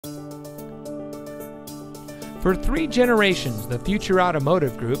For 3 generations, the Future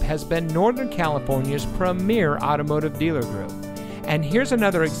Automotive Group has been Northern California's premier automotive dealer group. And here's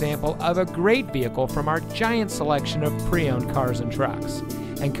another example of a great vehicle from our giant selection of pre-owned cars and trucks.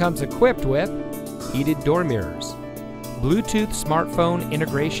 And comes equipped with heated door mirrors, Bluetooth smartphone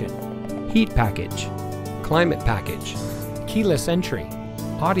integration, heat package, climate package, keyless entry,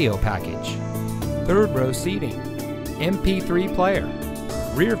 audio package, 3rd row seating, MP3 player,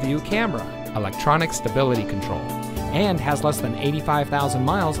 rear view camera, electronic stability control, and has less than 85,000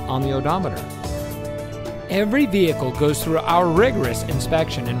 miles on the odometer. Every vehicle goes through our rigorous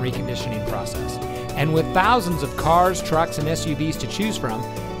inspection and reconditioning process. And with thousands of cars, trucks, and SUVs to choose from,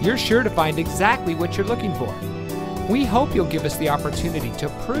 you're sure to find exactly what you're looking for. We hope you'll give us the opportunity to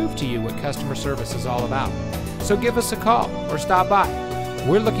prove to you what customer service is all about. So give us a call or stop by.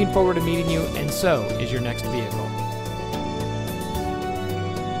 We're looking forward to meeting you, and so is your next vehicle.